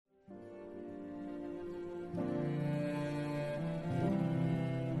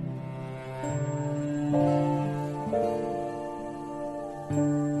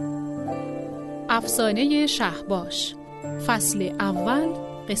افسانه شهباش، فصل اول،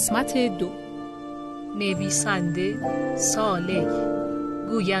 قسمت 2. نویسنده صالح،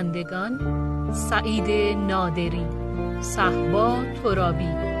 گویندگان سعید نادری، صهبا ترابی،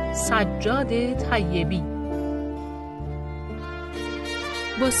 سجاد طیبی.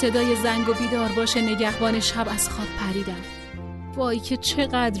 با صدای زنگ و بیدار باش نگهبان شب از خواب پریدم. وای که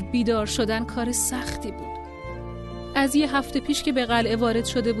چقدر بیدار شدن کار سختی بود. از یه هفته پیش که به قلعه وارد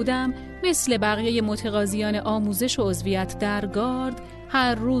شده بودم، مثل بقیه متقاضیان آموزش و عضویت در گارد،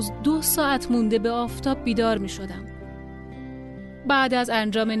 هر روز 2 ساعت مونده به آفتاب بیدار می شدم. بعد از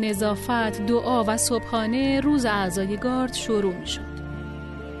انجام نظافت، دعا و صبحانه، روز اعضای گارد شروع می شد.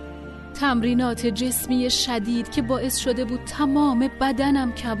 تمرینات جسمی شدید که باعث شده بود تمام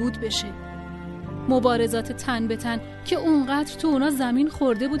بدنم کبود بشه. مبارزات تن به تن که اونقدر تو اونا زمین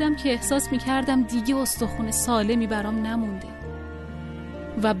خورده بودم که احساس میکردم دیگه استخون سالمی برام نمونده.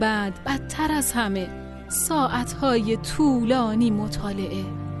 و بعد بدتر از همه، ساعتهای طولانی مطالعه.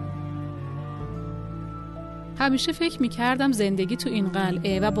 همیشه فکر میکردم زندگی تو این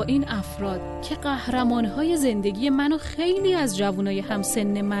قلعه و با این افراد که قهرمانهای زندگی من و خیلی از جوانای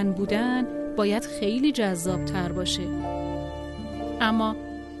همسن من بودن باید خیلی جذاب تر باشه. اما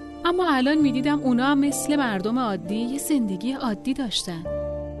الان میدیدم اونا هم مثل مردم عادی یه زندگی عادی داشتن.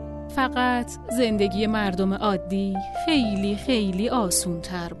 فقط زندگی مردم عادی خیلی خیلی آسون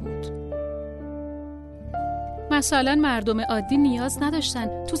تر بود. مثلا مردم عادی نیاز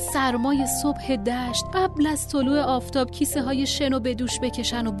نداشتن تو سرمای صبح دشت قبل از طلوع آفتاب کیسه های شن و به دوش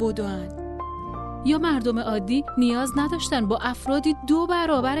بکشن و بدوئن. یا مردم عادی نیاز نداشتن با افرادی 2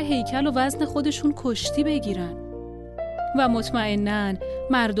 برابر هیکل و وزن خودشون کشتی بگیرن. و مطمئناً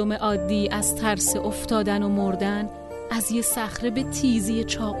مردم عادی از ترس افتادن و مردن از یه صخره به تیزی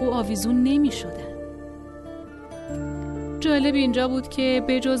چاقو آویزون نمی شدن. جالب اینجا بود که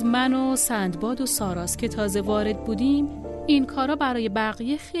بجز من و سندباد و ساراس که تازه وارد بودیم، این کارا برای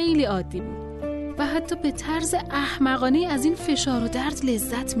بقیه خیلی عادی بود و حتی به طرز احمقانه از این فشار و درد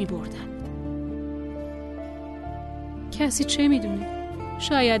لذت می بردن. کسی چه می دونه؟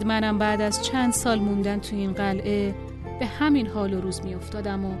 شاید منم بعد از چند سال موندن تو این قلعه به همین حال و روز می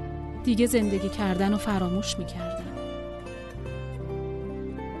افتادم و دیگه زندگی کردن و فراموش می کردم.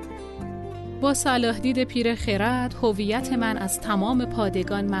 با صلاح دید پیر خرد، هویت من از تمام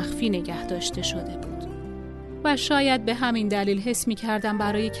پادگان مخفی نگه داشته شده بود و شاید به همین دلیل حس می کردم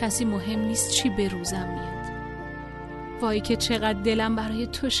برای کسی مهم نیست چی به روزم میاد. وای که چقدر دلم برای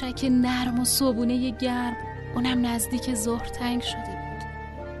تشک نرم و صبونه گرم، اونم نزدیک ظهر، تنگ شده بود.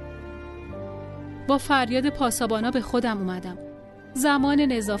 با فریاد پاسبانا به خودم اومدم. زمان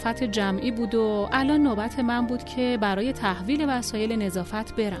نظافت جمعی بود و الان نوبت من بود که برای تحویل وسایل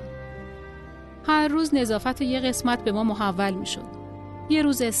نظافت برم. هر روز نظافت یه قسمت به ما محول می شد. یه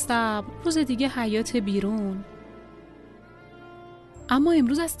روز استبل، روز دیگه حیاط بیرون. اما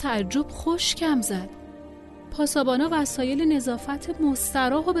امروز از تعجب خشکم زد. پاسبانا وسایل نظافت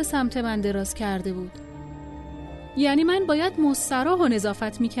مستراح به سمت من دراز کرده بود. یعنی من باید مستراح و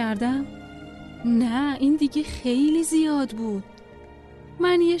نظافت می کردم؟ نه، این دیگه خیلی زیاد بود.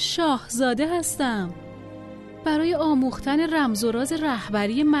 من یه شاهزاده هستم. برای آموختن رمز و راز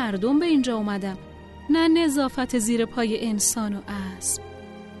رهبری مردم به اینجا اومدم، نه نظافت زیر پای انسان و اسب.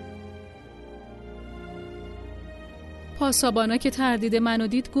 پاسبانا که تردید منو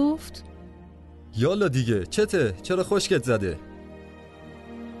دید گفت: یالا دیگه، چته؟ چرا خشکت زده؟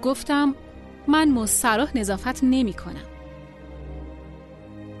 گفتم من مستراح نظافت نمی کنم.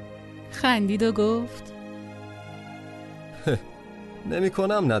 خندید و گفت: نمی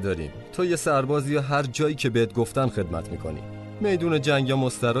کنم نداریم. تو یه سربازی یا هر جایی که بهت گفتن خدمت میکنی. میدون جنگ یا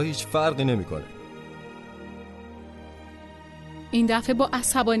مستراح هیچ فرقی نمیکنه. این دفعه با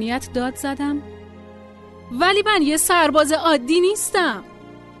عصبانیت داد زدم: ولی من یه سرباز عادی نیستم.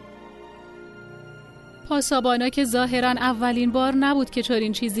 پاسبانا که ظاهراً اولین بار نبود که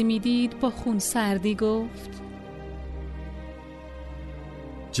چنین چیزی میدید، با خونسردی گفت: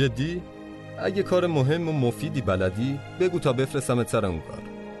 جدی؟ اگه کار مهم و مفیدی بلدی بگو تا بفرستمت سر اون کار.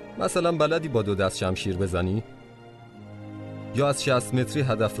 مثلا بلدی با 2 دست شمشیر بزنی؟ یا از 60 متری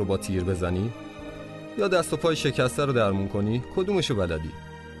هدف رو با تیر بزنی؟ یا دست و پای شکسته رو درمون کنی؟ کدومشو بلدی؟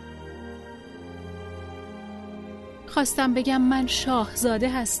 خواستم بگم من شاهزاده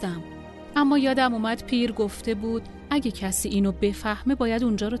هستم، اما یادم اومد پیر گفته بود اگه کسی اینو بفهمه باید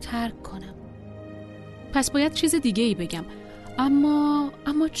اونجا رو ترک کنم. پس باید چیز دیگه ای بگم.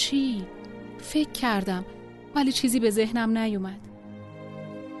 اما چی؟ فکر کردم ولی چیزی به ذهنم نیومد.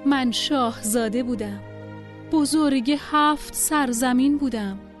 من شاهزاده بودم، بزرگ 7 سرزمین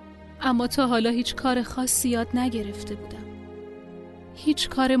بودم، اما تا حالا هیچ کار خاصی یاد نگرفته بودم. هیچ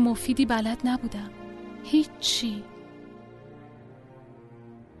کار مفیدی بلد نبودم. هیچی.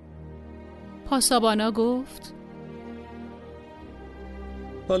 پاسابانا گفت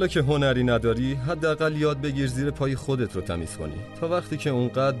حالا که هنری نداری، حداقل یاد بگیر زیر پای خودت رو تمیز کنی تا وقتی که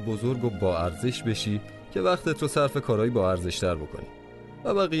اونقدر بزرگ و با ارزش بشی که وقتت رو صرف کارهای با ارزش‌تر بکنی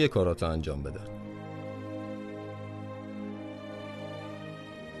و بقیه کاراتو انجام بده.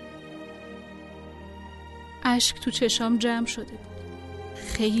 اشک تو چشام جمع شده بود.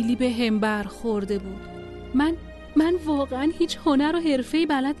 خیلی به هم برخورده بود. من واقعا هیچ هنر و حرفه‌ای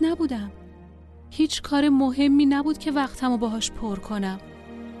بلد نبودم. هیچ کار مهمی نبود که وقتمو باهاش پر کنم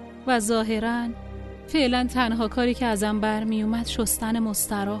و ظاهراً فعلا تنها کاری که ازم برمی اومد شستن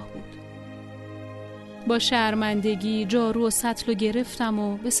مستراح بود. با شرمندگی جارو و سطل گرفتم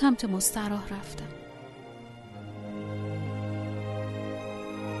و به سمت مستراح رفتم.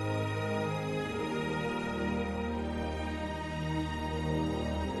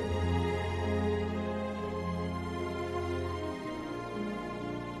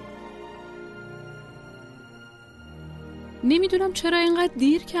 نمیدونم چرا اینقدر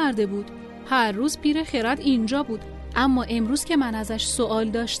دیر کرده بود. هر روز پیر خرد اینجا بود، اما امروز که من ازش سوال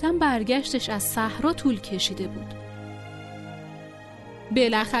داشتم برگشتش از صحرا طول کشیده بود.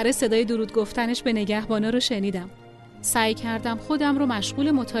 بالاخره صدای درود گفتنش به نگهبانا رو شنیدم. سعی کردم خودم رو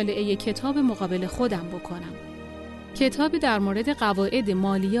مشغول مطالعه کتاب مقابل خودم بکنم. کتابی در مورد قواعد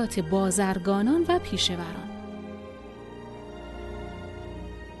مالیات بازرگانان و پیشوران.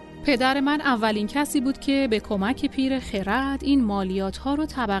 پدر من اولین کسی بود که به کمک پیر خرد این مالیات ها رو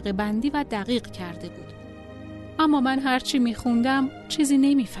طبقه بندی و دقیق کرده بود. اما من هرچی میخوندم چیزی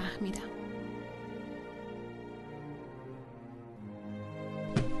نمیفهمیدم.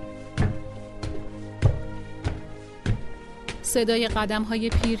 صدای قدم های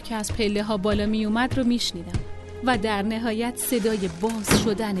پیر که از پله ها بالا می اومد رو میشنیدم و در نهایت صدای باز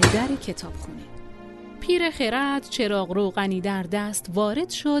شدن در کتابخونه. پیر خرد چراغ روغنی در دست وارد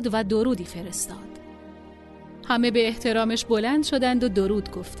شد و درودی فرستاد. همه به احترامش بلند شدند و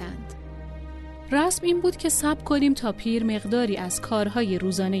درود گفتند. رسم این بود که صبر کنیم تا پیر مقداری از کارهای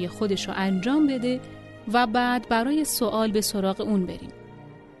روزانه خودش رو انجام بده و بعد برای سوال به سراغ اون بریم.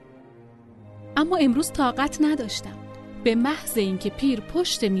 اما امروز طاقت نداشتم. به محض اینکه پیر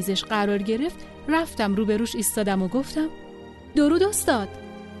پشت میزش قرار گرفت رفتم روبروش ایستادم و گفتم درود استاد.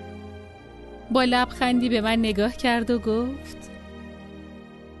 با لبخندی به من نگاه کرد و گفت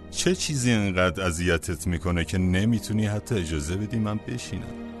چه چیزی اینقدر اذیتت میکنه که نمیتونی حتی اجازه بدی من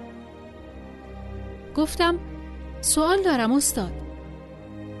بشینم؟ گفتم سوال دارم استاد.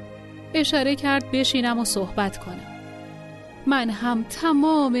 اشاره کرد بشینم و صحبت کنم. من هم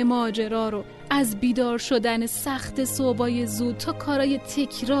تمام ماجرا رو از بیدار شدن سخت صبحای زود تا کارای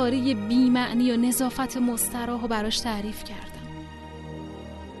تکراری بی‌معنی و نظافت مستراح براش تعریف کردم.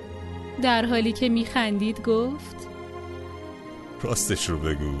 در حالی که میخندید گفت راستش رو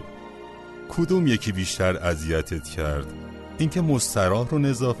بگو، کدوم یکی بیشتر اذیتت کرد؟ اینکه مستراح رو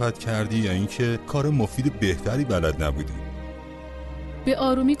نظافت کردی یا اینکه کار مفید بهتری بلد نبودی؟ به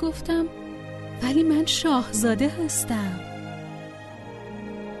آرومی گفتم ولی من شاهزاده هستم.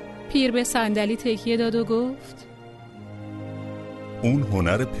 پیر به صندلی تکیه داد و گفت اون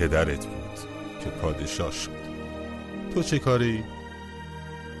هنر پدرت بود که پادشاه شد. تو چه کاری؟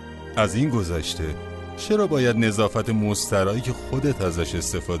 از این گذشته چرا باید نظافت مستراحی که خودت ازش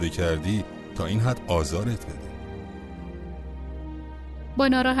استفاده کردی تا این حد آزارت بده؟ با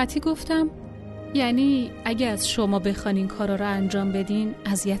ناراحتی گفتم یعنی اگه از شما بخوان این کارا رو انجام بدین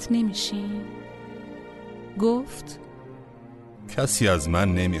اذیت نمیشین؟ گفت کسی از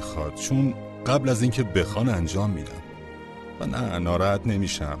من نمیخواد، چون قبل از اینکه بخوان انجام میدم و نه ناراحت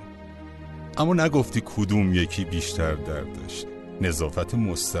نمیشم. اما نگفتی کدوم یکی بیشتر درد داشت، نظافت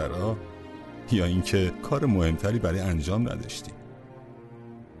مستراح یا اینکه کار مهمتری برای انجام نداشتی؟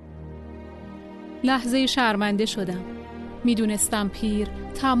 لحظه شرمنده شدم. میدونستم پیر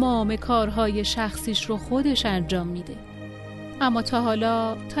تمام کارهای شخصیش رو خودش انجام میده، اما تا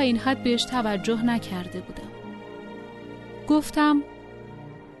حالا تا این حد بهش توجه نکرده بودم. گفتم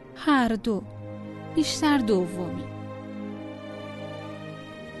هر دو، بیشتر دومی.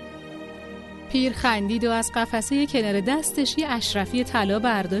 پیر خندید و از قفسه کنار دستش یه اشرفی طلا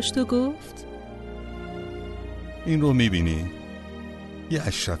برداشت و گفت این رو میبینی؟ یه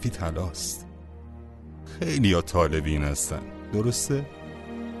اشرفی طلاست. خیلی ها طالبین هستن، درسته؟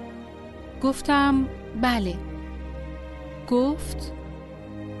 گفتم بله. گفت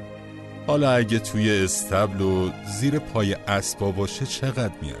حالا اگه توی استبل و زیر پای اسبا باشه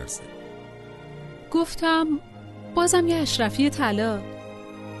چقدر میارزه؟ گفتم بازم یه اشرفی طلا.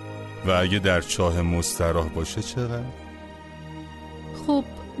 و اگه در چاه مستراح باشه چقدر؟ خب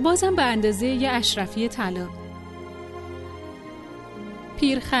بازم به اندازه یه اشرفی طلا.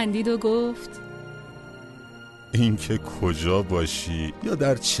 پیر خندید و گفت این که کجا باشی یا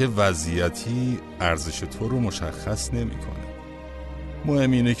در چه وضعیتی ارزش تو رو مشخص نمی‌کنه.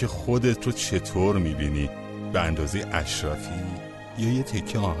 مهم اینه که خودت رو چطور می‌بینی، به اندازه اشرفی یا یه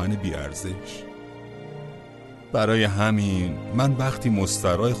تکه آهن بی‌ارزش. برای همین من وقتی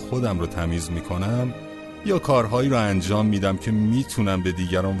مسترای خودم رو تمیز می‌کنم یا کارهایی رو انجام میدم که میتونم به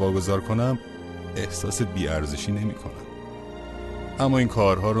دیگران واگذار کنم، احساس بی‌ارزشی نمی‌کنم. اما این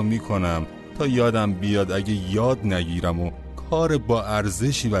کارها رو می‌کنم تا یادم بیاد اگه یاد نگیرم و کار با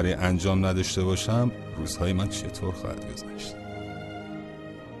ارزشی برای انجام نداشته باشم، روزهای من چطور خواهد گذشت.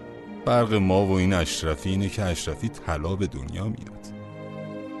 فرق ما و این اشرفی اینه که اشرفی طلا به دنیا میاد،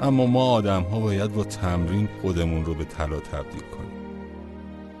 اما ما آدم‌ها باید با تمرین خودمون رو به طلا تبدیل کنیم.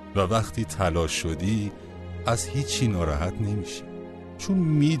 و وقتی طلا شدی از هیچی ناراحت نمیشی، چون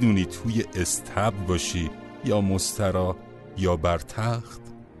میدونی توی استبل باشی یا مسترا یا بر تخت،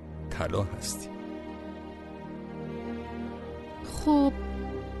 طلا هستی. خب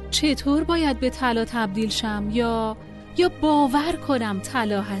چطور باید به طلا تبدیل شم یا باور کنم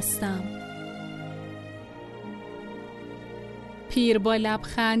طلا هستم؟ پیر با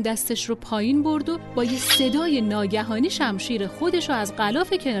لبخند دستش رو پایین برد و با یه صدای ناگهانی شمشیر خودش رو از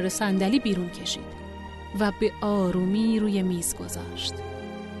غلاف کنار صندلی بیرون کشید و به آرومی روی میز گذاشت.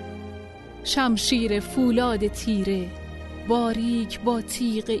 شمشیر فولاد تیره، باریک با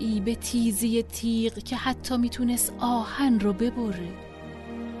تیغی به تیزی تیغ که حتی میتونست آهن رو ببره.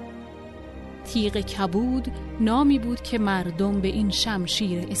 تیغ کبود نامی بود که مردم به این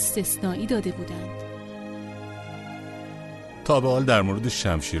شمشیر استثنایی داده بودند. تا به حال در مورد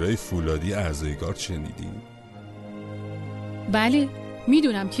شمشیرهای فولادی اعضای گارد شنیدیم؟ بله،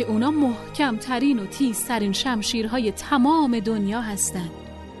 میدونم که اونا محکم ترین و تیزترین شمشیرهای تمام دنیا هستند.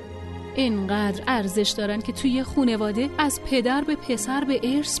 اینقدر ارزش دارن که توی خانواده از پدر به پسر به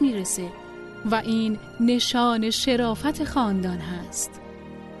ارث میرسه و این نشان شرافت خاندان هست.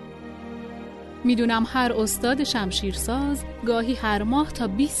 میدونم هر استاد شمشیرساز گاهی هر ماه تا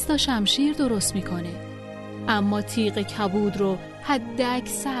 20 تا شمشیر درست میکنه، اما تیغ کبود رو حد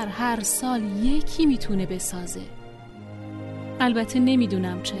اکثر هر سال یکی میتونه بسازه. البته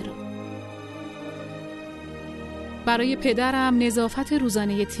نمیدونم چرا. برای پدرم نظافت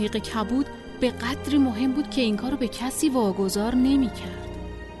روزانه تیغ کبود به قدری مهم بود که این کارو به کسی واگذار نمی‌کرد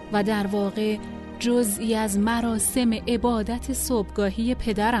و در واقع جزئی از مراسم عبادت صبحگاهی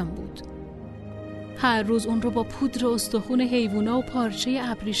پدرم بود. هر روز اون رو با پودر استخون حیوونا و پارچه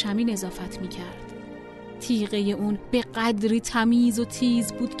ابریشمی نظافت می‌کرد. تیغه اون به قدری تمیز و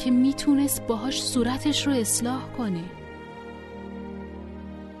تیز بود که میتونست باهاش صورتش رو اصلاح کنه.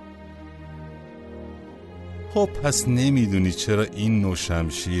 خب پس نمیدونی چرا این نوع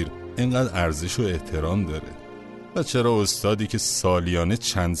شمشیر اینقدر ارزش و احترام داره و چرا استادی که سالیانه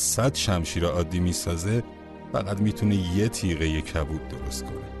چند صد شمشیر عادی میسازه فقط میتونه یه تیغه کبود درست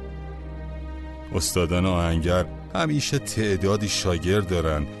کنه. استادان آهنگر همیشه تعدادی شاگرد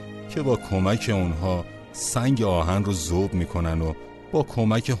دارن که با کمک اونها سنگ آهن رو ذوب میکنن و با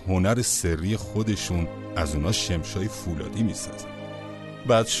کمک هنر سری خودشون از اونها شمشای فولادی میسازن.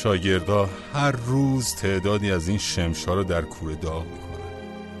 بعد شاگردا هر روز تعدادی از این شمشا رو در کوره داغ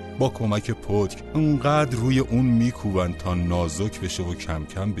میکنن. با کمک پتک اونقدر روی اون میکوبن تا نازک بشه و کم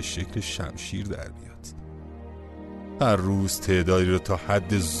کم به شکل شمشیر در بیاد. هر روز تعدادی رو تا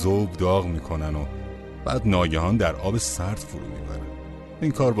حد ذوب داغ میکنن و بعد ناگهان در آب سرد فرو میبرن.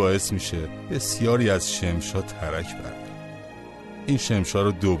 این کار باعث میشه بسیاری از شمشا ترک بردارن. این شمشا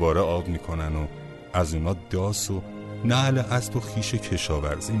رو دوباره آب میکنن و از اونا داس و نعل اسب و خیش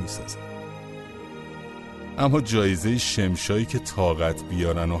کشاورزی میسازن. اما جایزه شمشایی که طاقت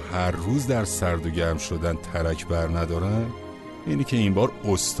بیارن و هر روز در سرد و گرم شدن ترک بر ندارن اینی که این بار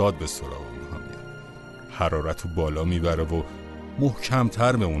استاد به سراغ اونها میاد. حرارت رو بالا میبره و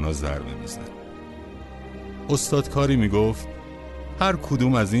محکمتر به اونا ضربه میزن. استاد کاری میگفت هر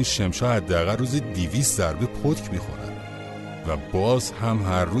کدوم از این شمشا حداقل روزی 200 ضربه پتک میخورن و باز هم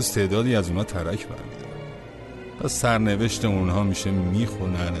هر روز تعدادی از اونا ترک برمیدارن. و سرنوشت اونها میشه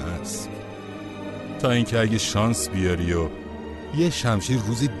میخونن اسب، تا اینکه اگه شانس بیاری و یه شمشیر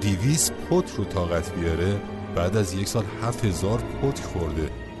روزی 200 پتک رو طاقت بیاره، بعد از 1 سال 7000 پتک خورده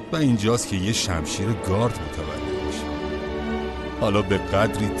و اینجاست که یه شمشیر گارد متولد میشه. حالا به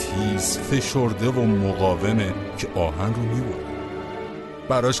قدری تیز، فشرده و مقاومه که آهن رو میبره.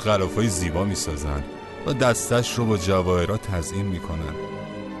 براش غلافای زیبا میسازن و دستش رو با جواهرات تزیین میکنن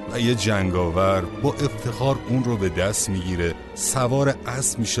و یه جنگاور با افتخار اون رو به دست میگیره، سوار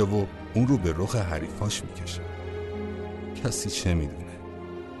اسب میشه و اون رو به رخ حریفاش میکشه. کسی چه میدونه؟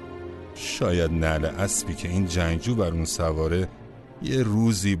 شاید نعل اسبی که این جنگجو بر اون سواره یه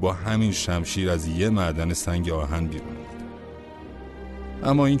روزی با همین شمشیر از یه معدن سنگ آهن بیرون اومده.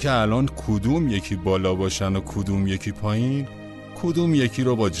 اما اینکه الان کدوم یکی بالا باشن و کدوم یکی پایین، کدوم یکی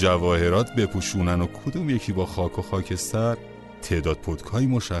رو با جواهرات بپوشونن و کدوم یکی با خاک و خاکستر، تعداد پتکایی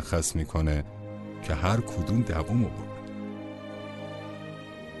مشخص میکنه که هر کدوم دووم برد.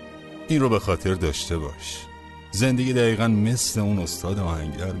 این رو به خاطر داشته باش، زندگی دقیقاً مثل اون استاد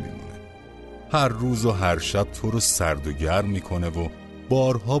آهنگر میمونه. هر روز و هر شب تو رو سرد و گرم میکنه و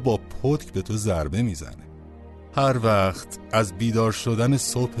بارها با پتک به تو ضربه میزنه. هر وقت از بیدار شدن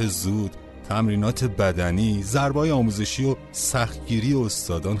صبح زود، تمرینات بدنی، ضربای آموزشی و سختگیری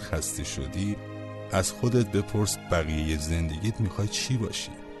استادان خسته شدی، از خودت بپرس بقیه زندگیت میخوای چی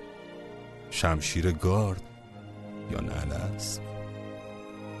باشی؟ شمشیر گارد یا نعل اسب؟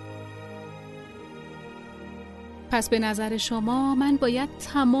 پس به نظر شما من باید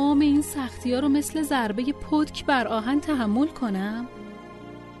تمام این سختی‌ها رو مثل ضربه پتک بر آهن تحمل کنم؟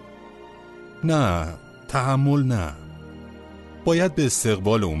 نه، تحمل نه. باید به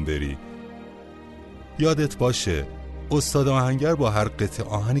استقبال اون بری. یادت باشه استاد آهنگر با هر قطعه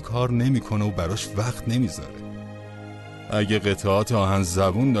آهنی کار نمیکنه و براش وقت نمیذاره. اگه قطعات آهن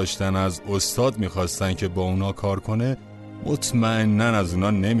زبون داشتن از استاد میخواستن که با اونا کار کنه، مطمئناً از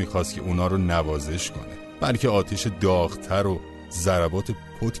اونا نمیخواست که اونا رو نوازش کنه، بلکه آتش داغتر و ضربات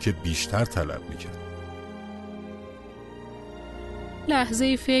پتک بیشتر طلب میکرد.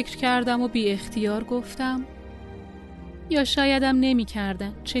 لحظه‌ای فکر کردم و بی اختیار گفتم یا شایدم نمی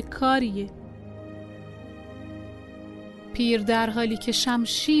کردن. چه کاریه؟ پیر در حالی که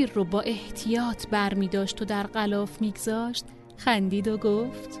شمشیر رو با احتیاط بر می داشت و در غلاف می گذاشت خندید و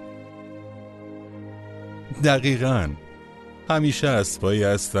گفت دقیقاً، همیشه اسبایی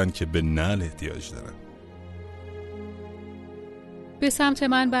هستن که به نعل احتیاج دارن. به سمت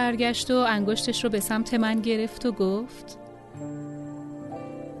من برگشت و انگشتش رو به سمت من گرفت و گفت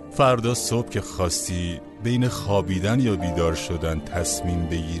فردا صبح که خواستی بین خوابیدن یا بیدار شدن تصمیم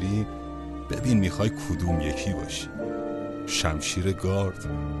بگیری، ببین میخوای کدوم یکی باشی، شمشیر گارد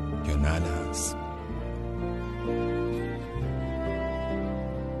یا نعل اسب.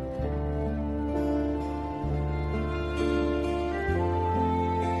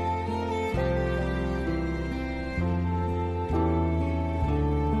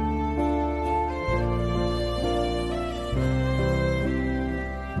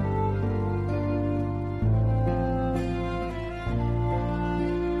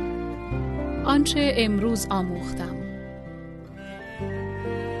 آنچه امروز آموختم،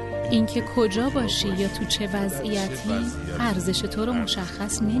 اینکه کجا باشی یا تو چه وضعیتی ارزش تو رو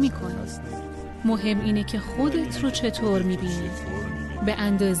مشخص نمی‌کنه. مهم اینه که خودت رو چطور می‌بینی، به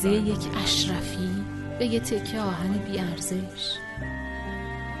اندازه یک اشرفی به یه تکه آهن بی‌ارزش.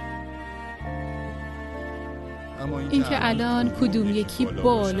 اینکه الان کدوم یکی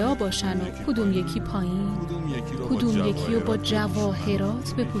بالا باشن و کدوم یکی پایین، کدوم یکی رو با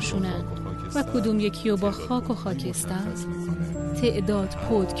جواهرات بپوشونن و کدوم یکی رو با خاک و خاکستر، تعداد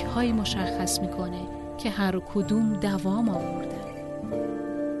پتک های مشخص میکنه که هر کدوم دوام آورده.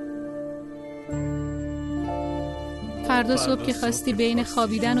 فردا صبح که خواستی بین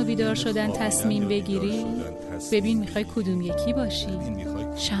خوابیدن و بیدار شدن تصمیم بگیری، ببین میخوای کدوم یکی باشی،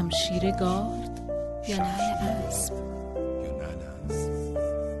 شمشیر گارد یا نعل اسب.